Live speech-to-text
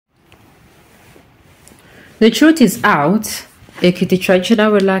The truth is out. Ekiti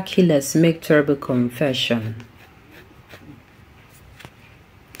traditional ruler killers make terrible confession.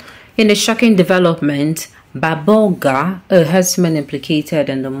 In a shocking development, Baboga, a herdsman implicated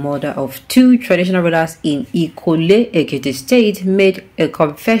in the murder of two traditional rulers in Ikole, Ekiti State, made a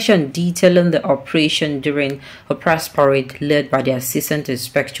confession detailing the operation during a press parade led by the Assistant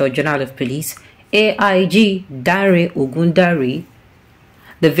Inspector General of Police, AIG Dare Ogundari,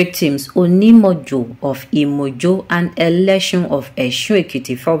 the victims Onimojo of Imojo and Election of Eshu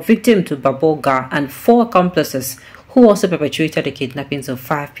Ekiti fell victim to Baboga and 4 accomplices who also perpetrated the kidnappings of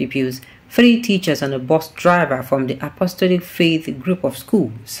 5 pupils, 3 teachers and a bus driver from the Apostolic Faith group of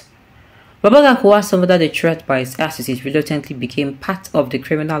schools. Baboga, who was under the threat by his associates, reluctantly became part of the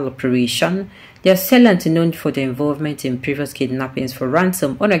criminal operation. The assailant, known for their involvement in previous kidnappings for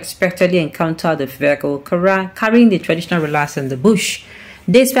ransom, unexpectedly encountered the vehicle carrying the traditional rulers in the bush.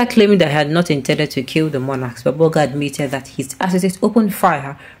 Despite claiming that he had not intended to kill the monarchs, Baboga admitted that his associates opened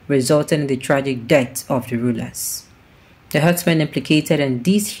fire, resulting in the tragic death of the rulers. The herdsman implicated in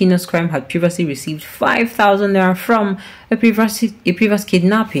this heinous crime had previously received 5,000 naira from a previous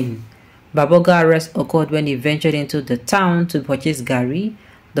kidnapping. Baboga's arrest occurred when he ventured into the town to purchase gari.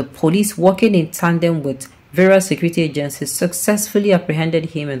 The police, working in tandem with various security agencies, successfully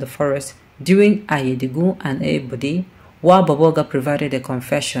apprehended him in the forest during Ayedigu and Ebode. While Baboga provided a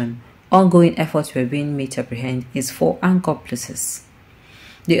confession, ongoing efforts were being made to apprehend his 4 accomplices.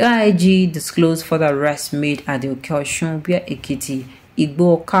 The AIG disclosed further arrests made at the Okeosun, where Ekiti,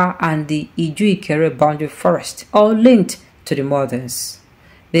 Igbo-Oka, and the Iju-Ikere boundary forest, all linked to the murders.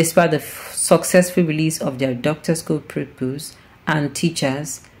 Despite the successful release of their doctor school pupils and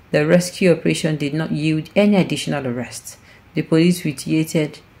teachers, the rescue operation did not yield any additional arrests. The police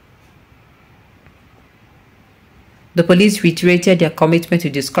reiterated their commitment to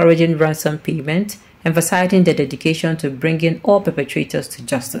discouraging ransom payment, emphasizing their dedication to bringing all perpetrators to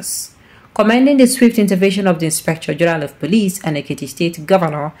justice. Commending the swift intervention of the Inspector General of Police and Ekiti State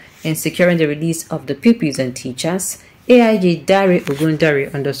Governor in securing the release of the pupils and teachers, AIG Dare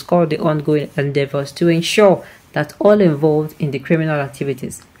Ogundari underscored the ongoing endeavors to ensure that all involved in the criminal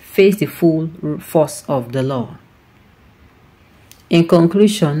activities face the full force of the law. In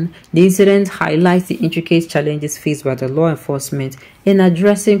conclusion, the incident highlights the intricate challenges faced by the law enforcement in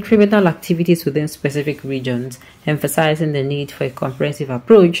addressing criminal activities within specific regions, emphasizing the need for a comprehensive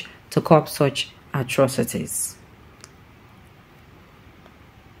approach to curb such atrocities.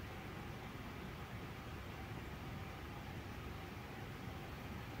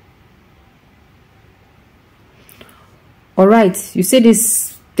 Alright, you see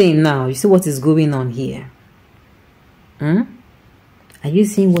this thing now, you see what is going on here. Are you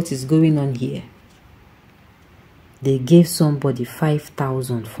seeing what is going on here? They gave somebody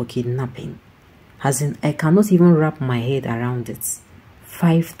 5,000 for kidnapping. As in, I cannot even wrap my head around it.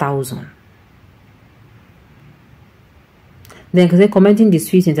 5,000. Then, because they're commenting the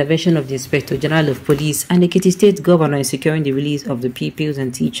swift intervention of the Inspector General of Police and the Ekiti State Governor in securing the release of the pupils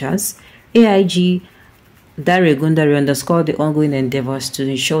and teachers, AIG Dare Ogundari underscored the ongoing endeavors to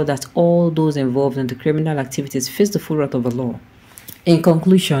ensure that all those involved in the criminal activities face the full wrath of the law. In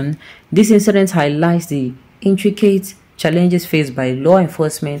conclusion, this incident highlights the intricate challenges faced by law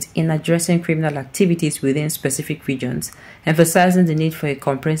enforcement in addressing criminal activities within specific regions, emphasizing the need for a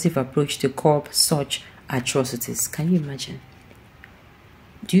comprehensive approach to curb such atrocities. Can you imagine?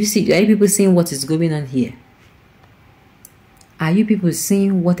 Are you people seeing what is going on here? Are you people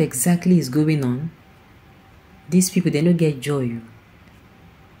seeing what exactly is going on? These people, they don't get joy.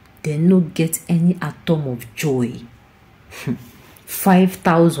 They don't get any atom of joy.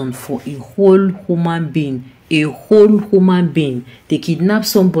 5,000 for a whole human being. A whole human being. They kidnap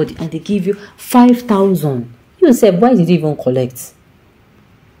somebody and they give you 5,000. You say, why did you even collect?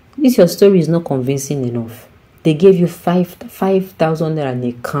 This your story is not convincing enough. They gave you 5,000 and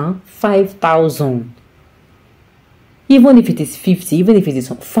they can't. 5,000. Even if it is 50, even if it is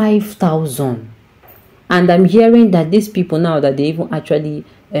 5,000. And I'm hearing that these people now that they even actually,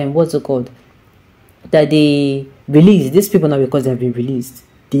 what's it called? That they release these people now, because they've been released,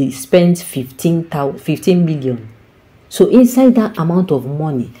 they spent 15 million. So inside that amount of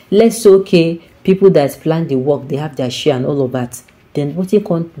money, let's say, okay, people that plan the work, they have their share and all of that, then what you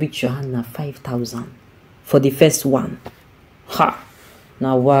can't reach your hand now? 5,000 for the first one. Ha!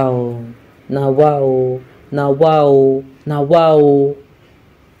 Now wow, now wow, now wow, now wow.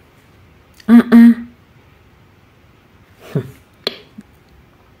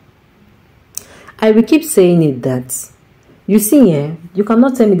 I will keep saying it that, you see, you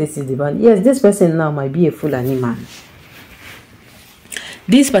cannot tell me this is the man. Yes, this person now might be a Fulani man.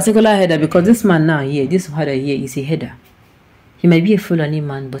 This particular header, because this man now here, this header here is a header. He might be a Fulani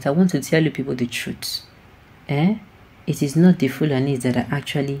man, but I want to tell you people the truth. It is not the Fulanis that are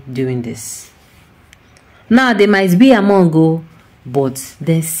actually doing this. Now, they might be among go, but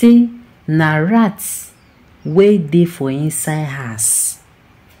they say, na rats wait they for inside house.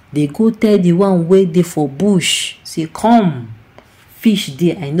 They go tell the one wait they for bush. Say, come, fish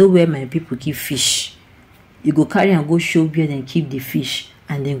there. I know where my people keep fish. You go carry and go show where and keep the fish.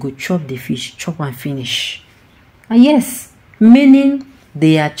 And then go chop the fish, chop and finish. And yes, meaning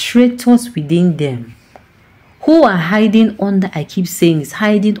they are traitors within them. Who are hiding under, I keep saying, is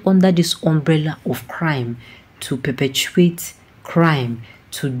hiding under this umbrella of crime to perpetuate crime,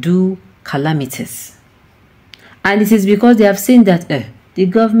 to do calamities. And it is because they have seen that the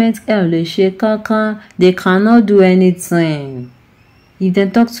government, they cannot do anything. If they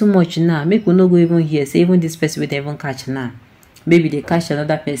talk too much now, make we no go even here. Say even this person will even catch now. Maybe they catch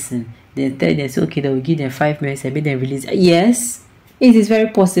another person. Then tell them, say, okay, they will give them 5 minutes and make them release. Yes, it is very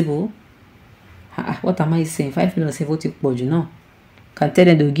possible. What am I saying? 5 minutes, you know. Can tell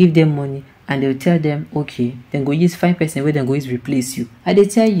them they'll give them money and they'll tell them, okay, then go use 5% where then go use replace you. And they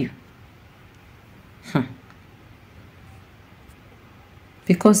tell you.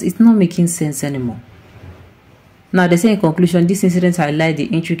 Because it's not making sense anymore. Now, they say in conclusion, this incident highlights the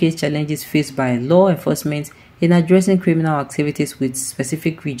intricate challenges faced by law enforcement in addressing criminal activities with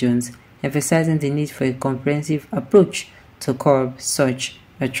specific regions, emphasizing the need for a comprehensive approach to curb such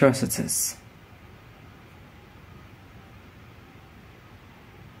atrocities.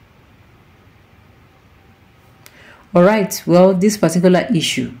 All right, well, this particular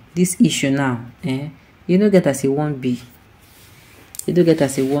issue, now, you don't get as a 1B. You don't get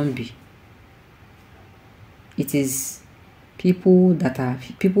as a 1B. It is people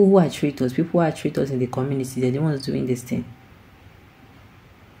who are traitors, in the community. They're the ones doing this thing.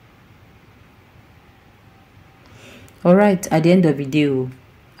 All right, at the end of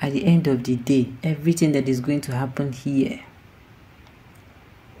the day, everything that is going to happen here,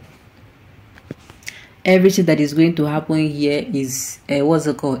 everything that is going to happen here is what's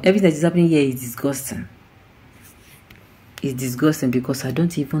it called? Everything that is happening here is disgusting. It's disgusting because I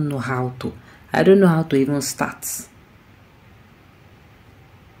don't even know how to. I don't know how to even start.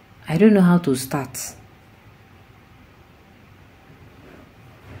 I don't know how to start.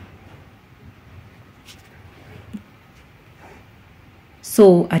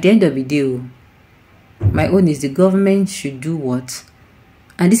 So at the end of the day, my own is the government should do what?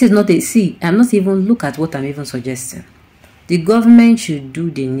 And this is not a, I'm not even look at what I'm even suggesting. The government should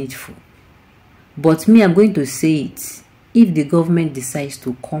do the needful. But me, I'm going to say it. If the government decides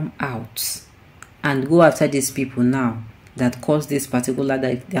to come out and go after these people now that caused this particular,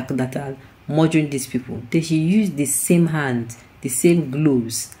 that are murdering these people, they should use the same hand, the same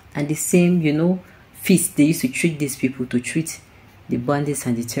gloves, and the same, fist they used to treat these people to treat the bandits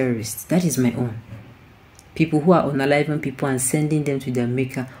and the terrorists. That is my own. People who are unaliving people and sending them to their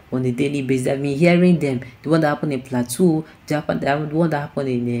maker on a daily basis. I've been hearing them. The one that happened in Plateau, the one that happened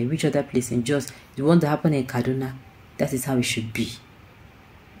in which other place in Jos, the one that happened in Kaduna. That is how it should be.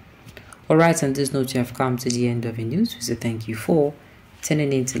 Alright, on this note, you have come to the end of the news. We say thank you for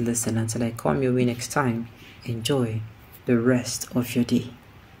tuning in to listen. Until I come your way next time, enjoy the rest of your day.